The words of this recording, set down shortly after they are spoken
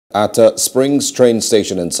At Springs train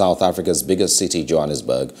station in South Africa's biggest city,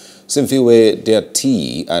 Johannesburg, Simphiwe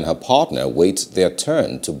Dyantyi and her partner wait their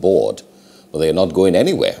turn to board. But they are not going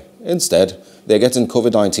anywhere. Instead, they are getting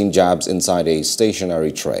COVID-19 jabs inside a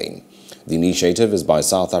stationary train. The initiative is by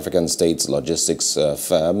South African state logistics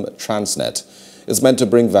firm Transnet. It's meant to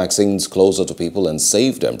bring vaccines closer to people and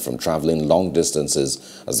save them from traveling long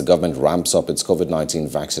distances as the government ramps up its COVID-19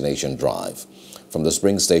 vaccination drive. From the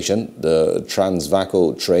Spring station, the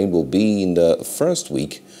Transvaco train will be in the first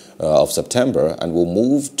week of September and will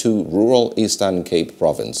move to rural Eastern Cape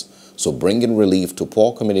province, so bringing relief to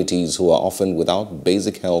poor communities who are often without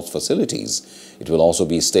basic health facilities. It will also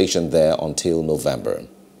be stationed there until November.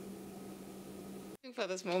 For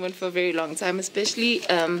this moment for a very long time, especially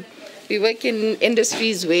we work in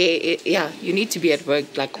industries where you need to be at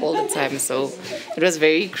work like all the time, so it was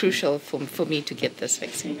very crucial for me to get this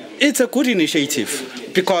vaccine. It's a good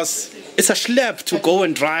initiative because it's a schlep to go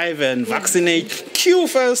and drive and vaccinate, queue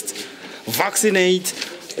first, vaccinate.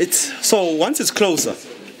 So once it's closer,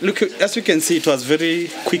 look, as you can see, it was very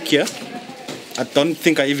quick here. I don't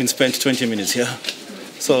think I even spent 20 minutes here.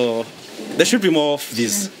 So there should be more of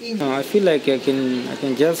this. I feel like I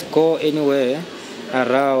can just go anywhere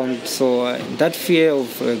around. So that fear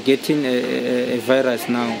of getting a virus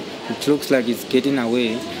now, it looks like it's getting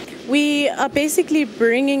away. We are basically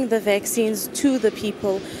bringing the vaccines to the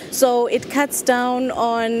people. So it cuts down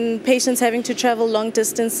on patients having to travel long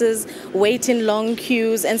distances, wait in long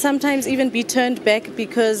queues, and sometimes even be turned back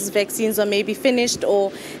because vaccines are maybe finished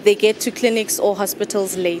or they get to clinics or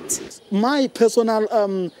hospitals late. My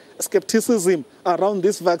personal skepticism around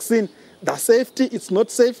this vaccine, the safety, it's not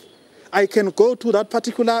safe. I can go to that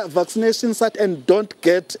particular vaccination site and don't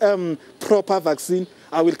get proper vaccine.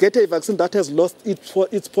 I will get a vaccine that has lost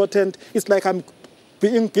its potent. It's like I'm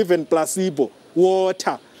being given placebo,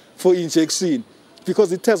 water for injection,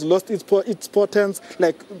 because it has lost its potence,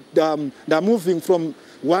 like they're moving from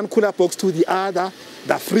one cooler box to the other.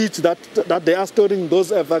 The fridge that they are storing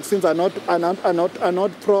those vaccines are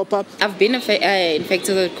not proper. I've been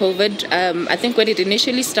infected with COVID. I think when it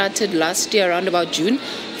initially started last year, around about June,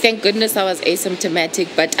 thank goodness I was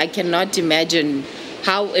asymptomatic, but I cannot imagine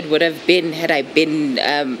how it would have been had I been,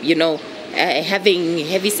 having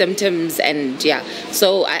heavy symptoms, and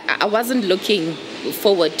so I wasn't looking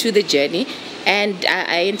forward to the journey. And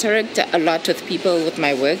I interact a lot with people with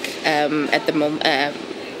my work at the moment,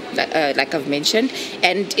 like I've mentioned,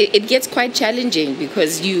 and it gets quite challenging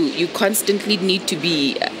because you constantly need to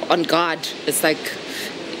be on guard. It's like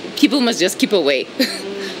people must just keep away.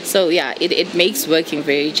 So it makes working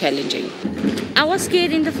very challenging. I was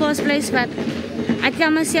scared in the first place, but I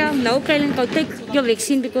tell myself, no, Kaylin, go take your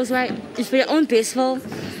vaccine because it's for your own best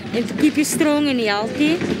and to keep you strong and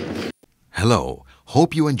healthy. Hello,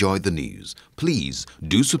 hope you enjoyed the news. Please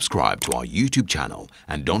do subscribe to our YouTube channel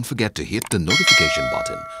and don't forget to hit the notification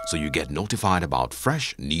button so you get notified about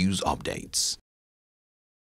fresh news updates.